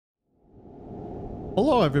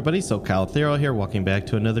Hello everybody, socalthero here, welcome back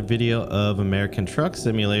to another video of American Truck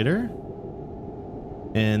Simulator.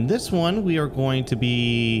 And this one we are going to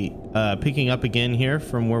be picking up again here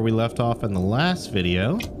from where we left off in the last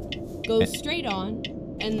video. Go straight on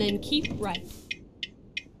and then keep right.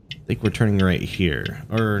 I think we're turning right here.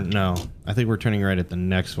 Or no, I think we're turning right at the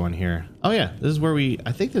next one here. Oh yeah, this is where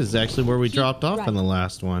I think this is actually where we dropped off in the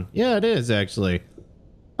last one. Yeah, it is actually.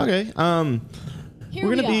 Okay, Here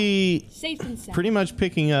we're gonna be safe and sound. Pretty much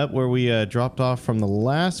picking up where we dropped off from the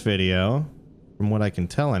last video, from what I can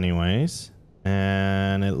tell anyways.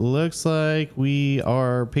 And it looks like we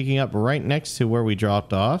are picking up right next to where we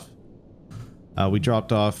dropped off. We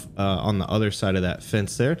dropped off on the other side of that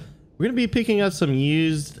fence there. We're gonna be picking up some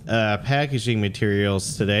used packaging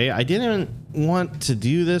materials today. I didn't want to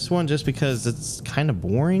do this one just because it's kind of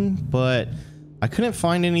boring, but I couldn't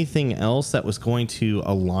find anything else that was going to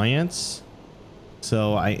Alliance.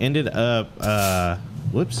 So I ended up,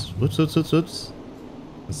 whoops. Let's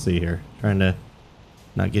see here. Trying to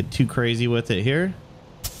not get too crazy with it here.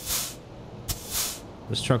 This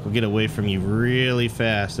truck will get away from you really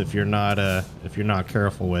fast if you're not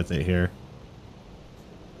careful with it here.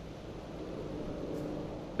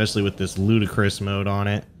 Especially with this Ludacris mode on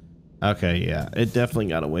it. Okay, yeah, it definitely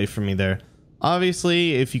got away from me there.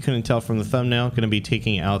 Obviously, if you couldn't tell from the thumbnail, going to be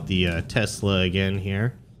taking out the Tesla again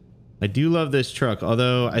here. I do love this truck,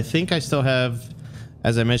 although I think I still have,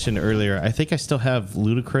 as I mentioned earlier, I think I still have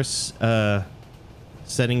Ludacris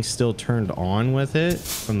settings still turned on with it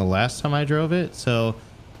from the last time I drove it. So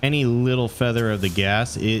any little feather of the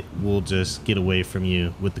gas, it will just get away from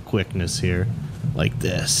you with the quickness here, like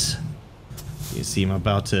this. You see I'm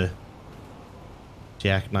about to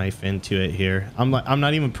jackknife into it here. I'm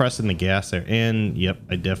not even pressing the gas there. And yep,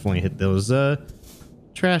 I definitely hit those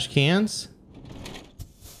trash cans.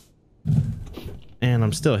 And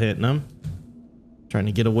I'm still hitting them. Trying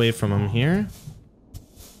to get away from them here.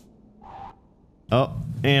 Oh,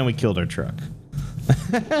 and we killed our truck.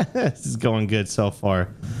 This is going good so far.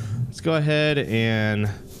 Let's go ahead and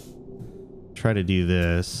try to do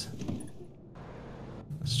this.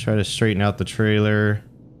 Let's try to straighten out the trailer.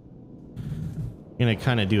 I'm gonna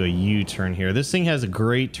kind of do a U-turn here. This thing has a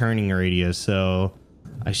great turning radius, so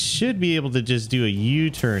I should be able to just do a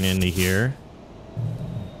U-turn into here.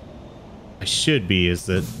 I should be is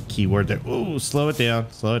the key word there. Ooh, slow it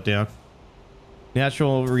down, slow it down.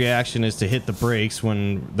 Natural reaction is to hit the brakes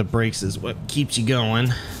when the brakes is what keeps you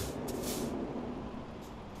going.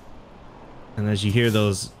 And as you hear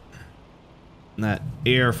that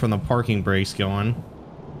air from the parking brakes going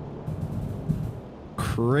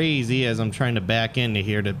crazy as I'm trying to back into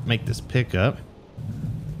here to make this pickup.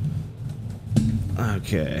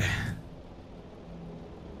 Okay.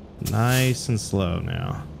 Nice and slow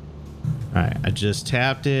now. All right, I just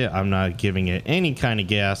tapped it. I'm not giving it any kind of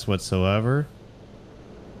gas whatsoever.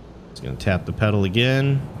 Just gonna tap the pedal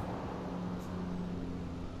again.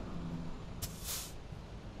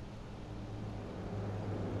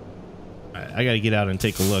 All right, I gotta get out and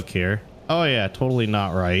take a look here. Oh yeah, totally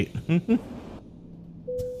not right.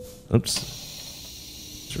 Oops.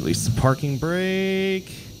 Let's release the parking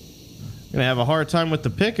brake. Gonna have a hard time with the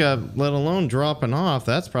pickup, let alone dropping off.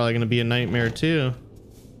 That's probably gonna be a nightmare too.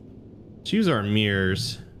 Choose our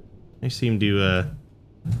mirrors. They seem to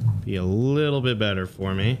be a little bit better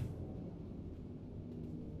for me.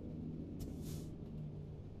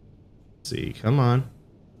 Let's see, come on.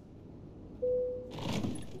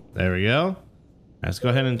 There we go. Let's go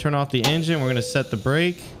ahead and turn off the engine. We're gonna set the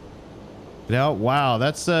brake. Get out. Wow,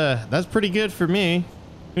 that's pretty good for me.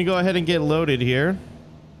 Let me go ahead and get loaded here.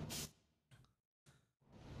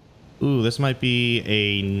 Ooh, this might be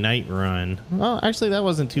a night run. Well, actually, that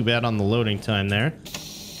wasn't too bad on the loading time there.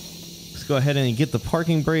 Let's go ahead and get the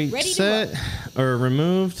parking brake set or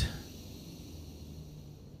removed.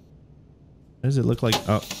 What does it look like?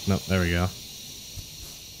 Oh, no, there we go.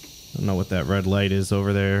 I don't know what that red light is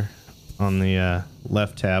over there on the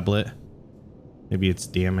left tablet. Maybe it's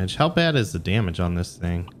damage. How bad is the damage on this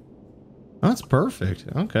thing? Oh, that's perfect.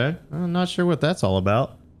 Okay. I'm not sure what that's all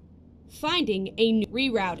about. Finding a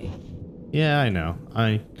rerouting. Yeah, I know.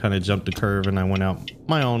 I kind of jumped the curve and I went out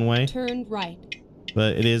my own way. Turn right.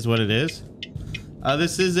 But it is what it is.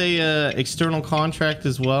 This is a external contract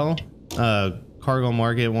as well. Cargo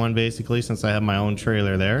market one basically, since I have my own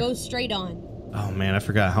trailer there. Go straight on. Oh man, I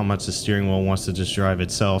forgot how much the steering wheel wants to just drive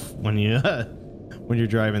itself when you when you're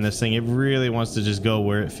driving this thing. It really wants to just go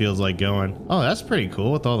where it feels like going. Oh, that's pretty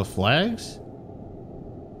cool with all the flags.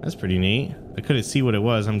 That's pretty neat. I couldn't see what it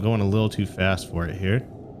was. I'm going a little too fast for it here.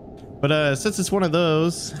 But since it's one of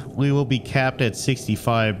those, we will be capped at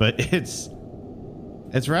 65, but it's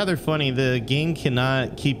it's rather funny. The game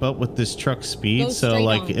cannot keep up with this truck speed. So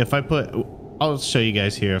like if I put, I'll show you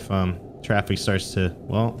guys here if traffic starts to,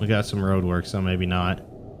 well, we got some road work, so maybe not.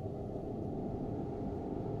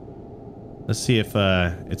 Let's see if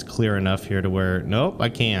it's clear enough here to where, nope, I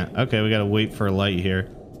can't. Okay, we gotta wait for a light here.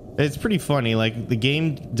 It's pretty funny, like the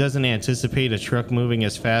game doesn't anticipate a truck moving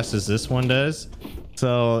as fast as this one does.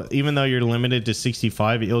 So even though you're limited to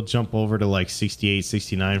 65, it'll jump over to like 68,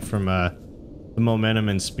 69 from the momentum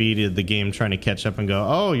and speed of the game trying to catch up and go,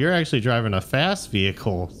 oh, you're actually driving a fast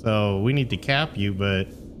vehicle, so we need to cap you, but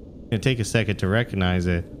it'll take a second to recognize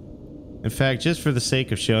it. In fact, just for the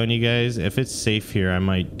sake of showing you guys, if it's safe here, I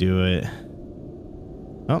might do it.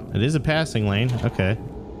 Oh, it is a passing lane. Okay.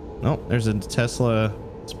 Oh, there's a Tesla.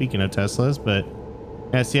 Speaking of Teslas, but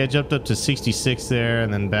yeah, see, I jumped up to 66 there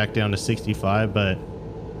and then back down to 65, but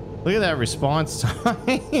look at that response time.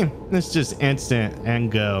 It's just instant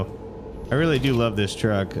and go. I really do love this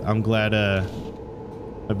truck. I'm glad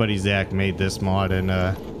my buddy Zach made this mod and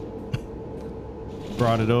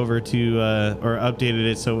brought it over to or updated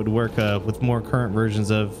it so it would work with more current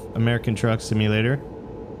versions of American Truck Simulator.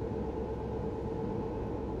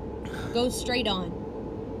 Go straight on.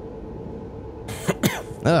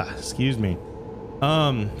 Excuse me.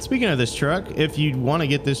 Speaking of this truck, if you want to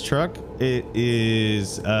get this truck, it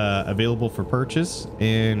is available for purchase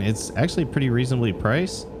and it's actually pretty reasonably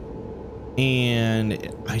priced.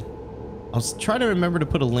 And I'll try to remember to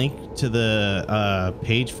put a link to the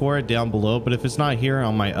page for it down below, but if it's not here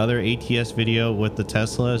on my other ATS video with the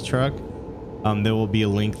Tesla truck, there will be a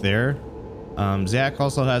link there. Zach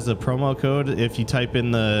also has a promo code. If you type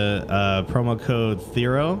in the promo code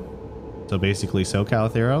Thero, so basically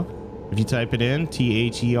SoCalthero, if you type it in,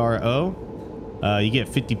 THERO, you get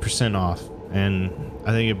 50% off, and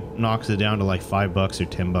I think it knocks it down to like $5 or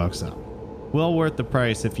 $10. Well worth the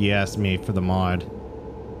price if you ask me for the mod.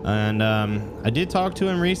 And I did talk to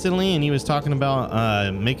him recently, and he was talking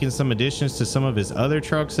about making some additions to some of his other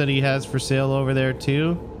trucks that he has for sale over there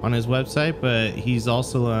too on his website. But he's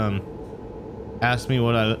also asked me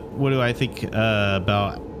what do I think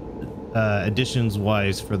about additions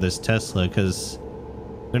wise for this Tesla, because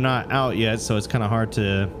they're not out yet, so it's kind of hard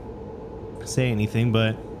to say anything.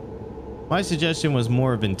 But my suggestion was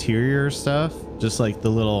more of interior stuff, just like the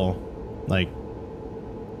little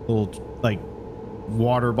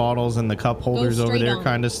water bottles and the cup holders over there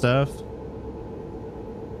kind of stuff.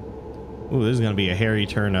 Ooh, this is gonna be a hairy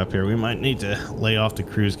turn up here. We might need to lay off the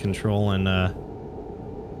cruise control and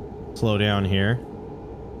slow down here.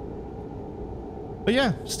 But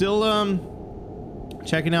yeah, still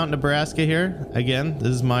checking out Nebraska here. Again, this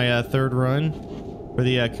is my third run for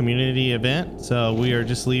the community event, so we are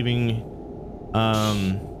just leaving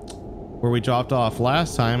where we dropped off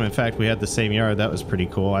last time. In fact, we had the same yard. That was pretty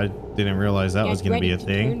cool. I didn't realize that was going to be a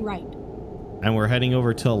thing. Turn right. And we're heading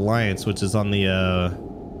over to Alliance, which is on the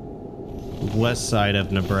west side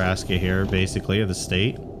of Nebraska here, basically, of the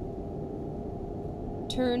state.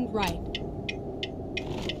 Turn right.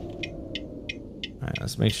 All right,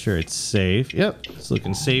 let's make sure it's safe. Yep, it's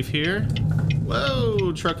looking safe here.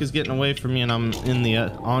 Whoa, truck is getting away from me and I'm in the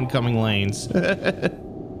oncoming lanes.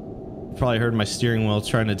 Probably heard my steering wheel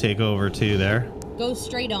trying to take over too there. Go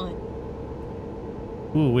straight on.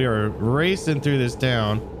 Ooh, we are racing through this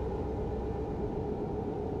town.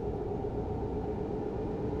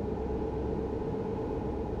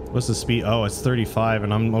 What's the speed? Oh, it's 35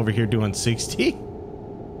 and I'm over here doing 60.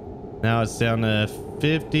 Now it's down to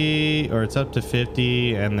 50, or it's up to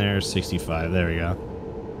 50 and there's 65. There we go.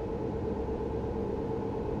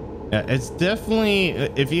 Yeah, it's definitely,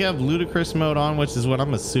 if you have Ludacris Mode on, which is what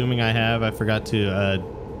I'm assuming I have, I forgot to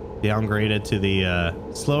downgrade it to the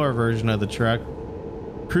slower version of the truck.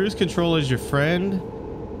 Cruise control is your friend,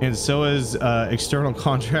 and so is external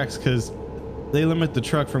contracts, because they limit the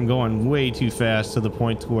truck from going way too fast to the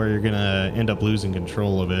point to where you're gonna end up losing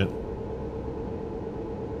control of it.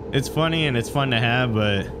 It's funny and it's fun to have,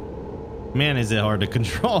 but man, is it hard to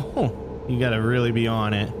control. You gotta really be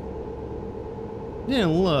on it. Yeah,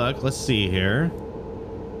 look, let's see here.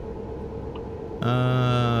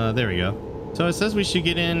 There we go. So it says we should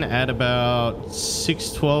get in at about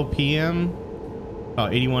 6:12 p.m.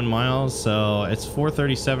 about 81 miles. So it's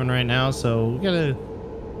 4:37 right now. So we got a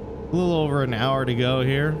little over an hour to go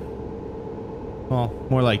here. Well,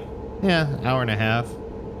 more like, yeah, hour and a half.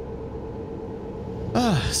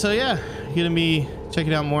 So yeah, gonna be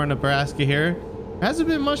checking out more Nebraska here. Hasn't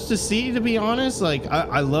been much to see, to be honest. Like,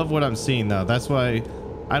 I love what I'm seeing though. That's why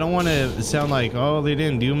I don't want to sound like, oh, they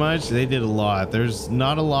didn't do much. They did a lot. There's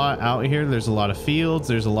not a lot out here. There's a lot of fields.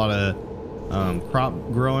 There's a lot of crop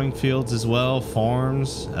growing fields as well,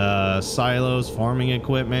 farms, silos, farming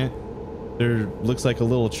equipment. There looks like a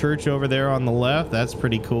little church over there on the left. That's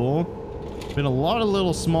pretty cool. Been a lot of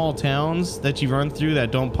little small towns that you run through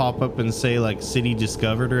that don't pop up and say like city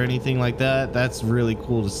discovered or anything like that. That's really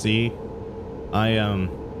cool to see. I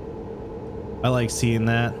like seeing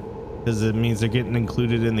that because it means they're getting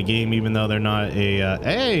included in the game even though they're not a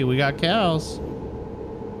hey, we got cows.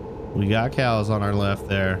 We got cows on our left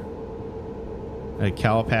there. A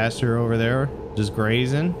cow pasture over there just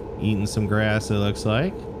grazing, eating some grass, it looks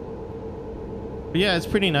like. But yeah, it's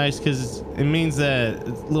pretty nice because it means that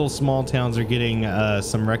little small towns are getting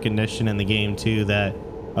some recognition in the game too that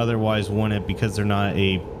otherwise wouldn't, because they're not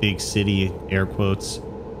a big city, air quotes,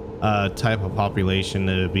 type of population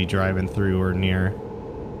to be driving through or near.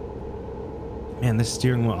 Man, this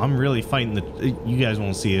steering wheel, I'm really fighting you guys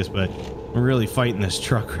won't see this, but I'm really fighting this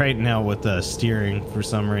truck right now with the steering for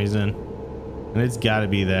some reason. And it's got to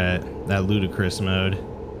be that Ludacris mode.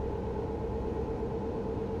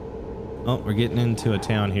 Oh, we're getting into a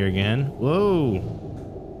town here again.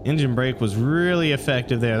 Whoa. Engine brake was really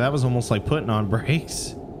effective there. That was almost like putting on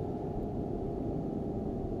brakes.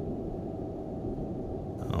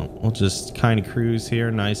 Oh, we'll just kind of cruise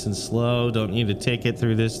here nice and slow. Don't need a ticket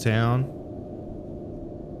through this town.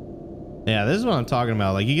 Yeah, this is what I'm talking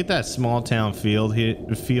about. Like, you get that small town feel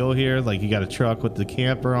here. Like, you got a truck with the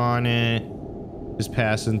camper on it. Just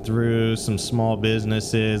passing through some small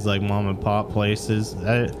businesses like mom and pop places.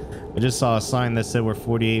 I just saw a sign that said we're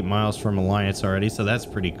 48 miles from Alliance already, so that's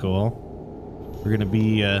pretty cool. We're gonna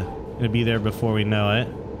be there before we know it.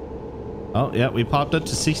 Oh yeah, we popped up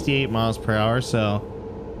to 68 miles per hour, so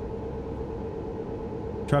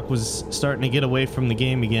truck was starting to get away from the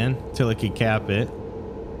game again till it could cap it.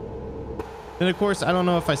 And of course, I don't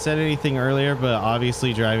know if I said anything earlier, but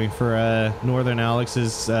obviously driving for Northern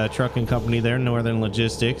Alex's trucking company there, Northern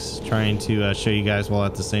Logistics, trying to show you guys while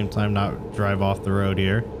at the same time not drive off the road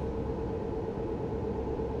here.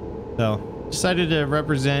 So decided to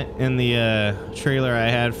represent in the trailer I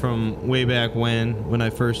had from way back when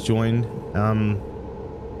I first joined.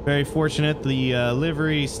 Very fortunate the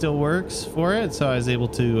livery still works for it, so I was able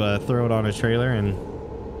to throw it on a trailer and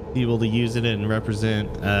be able to use it and represent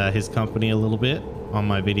his company a little bit on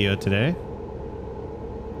my video today.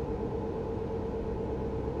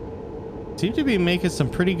 Seem to be making some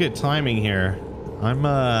pretty good timing here.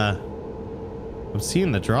 I'm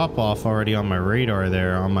seeing the drop off already on my radar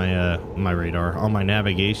there, on my on my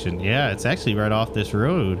navigation. Yeah, it's actually right off this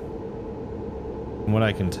road from what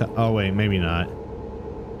I can tell. Oh wait, maybe not.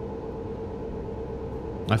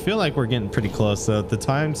 I feel like we're getting pretty close though. The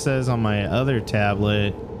time says on my other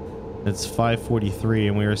tablet it's 5:43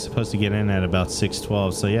 and we were supposed to get in at about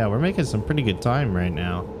 6:12. So yeah, we're making some pretty good time right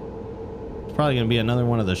now. It's probably gonna be another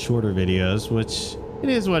one of the shorter videos, which it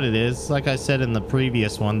is what it is. Like I said in the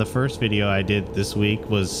previous one, the first video I did this week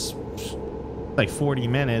was like 40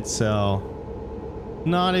 minutes, so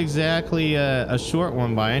not exactly a short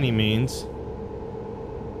one by any means.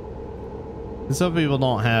 And some people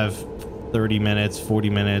don't have 30 minutes, 40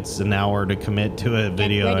 minutes, an hour to commit to a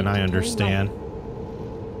video, and I understand.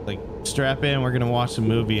 Like, strap in, we're gonna watch a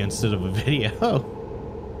movie instead of a video.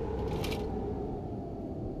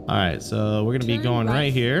 All right, so we're gonna be going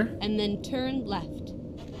right here, and then turn left.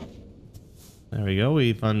 There we go.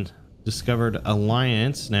 We've discovered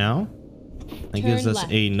Alliance now. That gives us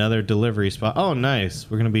another delivery spot. Oh, nice.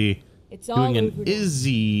 We're gonna be doing an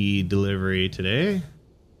Izzy delivery today.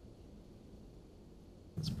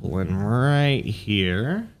 Let's pull in right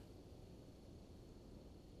here.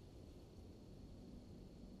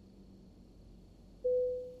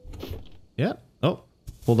 Yep. Oh,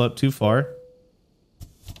 pulled up too far.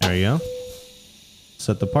 There we go.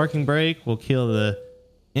 Set the parking brake. We'll kill the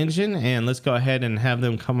engine and let's go ahead and have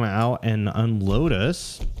them come out and unload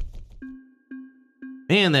us.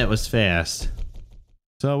 Man, that was fast.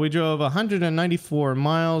 So we drove 194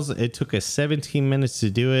 miles. It took us 17 minutes to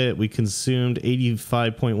do it. We consumed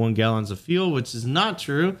 85.1 gallons of fuel, which is not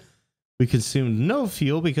true. We consumed no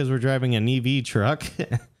fuel because we're driving an EV truck.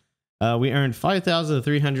 We earned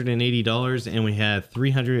 $5,380 and we had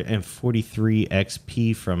 343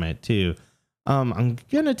 XP from it too. I'm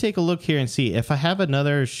gonna take a look here and see if I have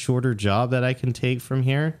another shorter job that I can take from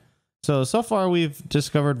here. So far we've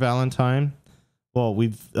discovered Valentine. Well,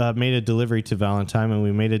 we've made a delivery to Valentine and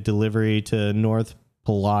we made a delivery to North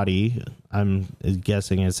Pilati. I'm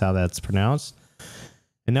guessing is how that's pronounced.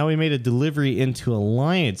 And now we made a delivery into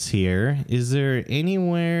Alliance here. Is there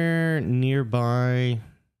anywhere nearby?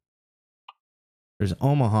 There's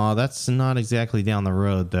Omaha. That's not exactly down the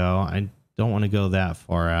road though. I don't want to go that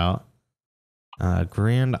far out.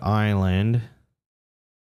 Grand Island.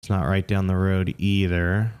 It's not right down the road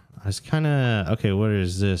either. I was kind of okay. What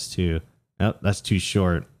is this too? Nope, that's too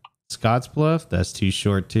short. Scottsbluff, that's too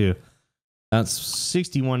short too. That's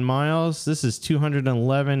 61 miles. This is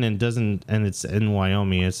 211 and it's in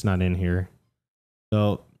Wyoming. It's not in here.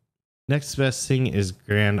 So next best thing is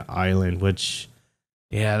Grand Island, which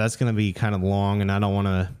yeah, that's going to be kind of long and I don't want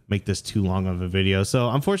to make this too long of a video. So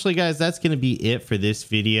unfortunately guys, that's going to be it for this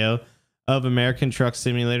video of American Truck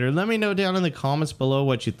Simulator. Let me know down in the comments below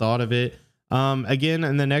what you thought of it. Again,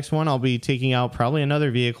 in the next one, I'll be taking out probably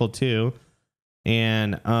another vehicle too.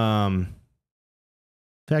 And, in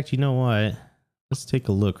fact, you know what? Let's take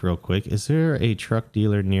a look real quick. Is there a truck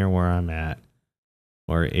dealer near where I'm at?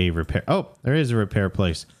 Or a repair? Oh, there is a repair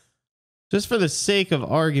place. Just for the sake of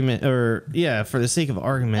argument, or yeah, for the sake of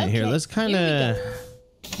argument here, let's kind of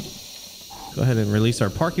go ahead and release our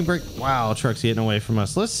parking brake. Wow, truck's getting away from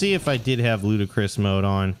us. Let's see if I did have Ludacris Mode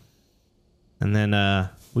on. And then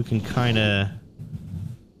we can kind of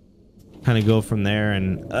go from there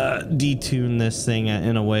and detune this thing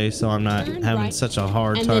in a way so I'm not having such a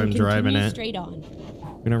hard time driving it. Straight on.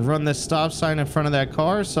 We're gonna run this stop sign in front of that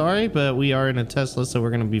car. Sorry, but we are in a Tesla, so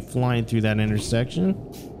we're gonna be flying through that intersection.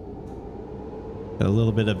 Got a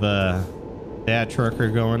little bit of a dad trucker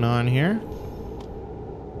going on here.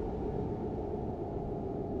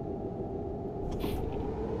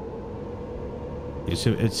 It's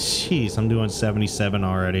jeez, I'm doing 77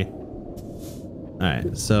 already. All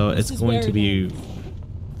right, so it's going to be.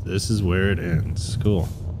 This is where it ends. Cool.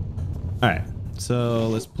 All right, so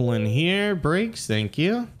let's pull in here. Brakes, thank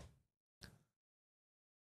you.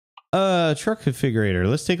 Truck configurator.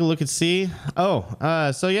 Let's take a look and see.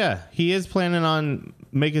 Oh, so yeah, he is planning on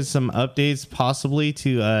making some updates, possibly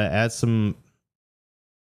to add some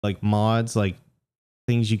like mods, like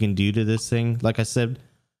things you can do to this thing. Like I said.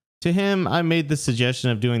 To him, I made the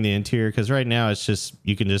suggestion of doing the interior because right now it's just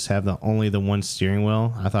you can just have only the one steering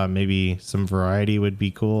wheel. I thought maybe some variety would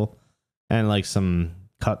be cool, and like some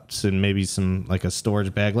cups and maybe some like a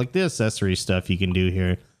storage bag, like the accessory stuff you can do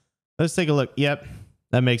here. Let's take a look. Yep,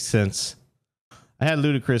 that makes sense. I had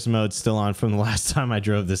Ludacris Mode still on from the last time I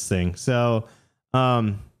drove this thing. So,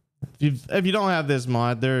 if you don't have this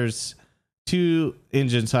mod, there's two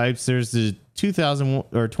engine types. There's the 2000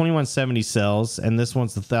 or 2170 cells, and this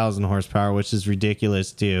one's the 1000 horsepower, which is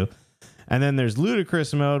ridiculous too. And then there's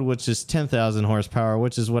Ludacris Mode, which is 10,000 horsepower,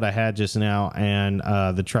 which is what I had just now, and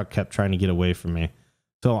the truck kept trying to get away from me.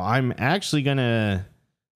 So I'm actually gonna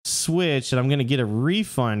switch, and I'm gonna get a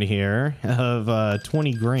refund here of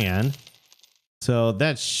 20 grand. So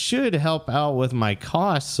that should help out with my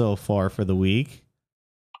costs so far for the week.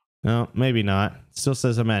 No, maybe not. Still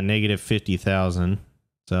says I'm at negative 50,000.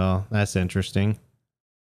 So that's interesting.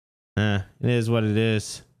 It is what it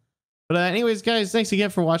is. But anyways, guys, thanks again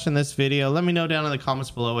for watching this video. Let me know down in the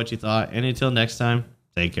comments below what you thought. And until next time,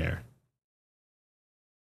 take care.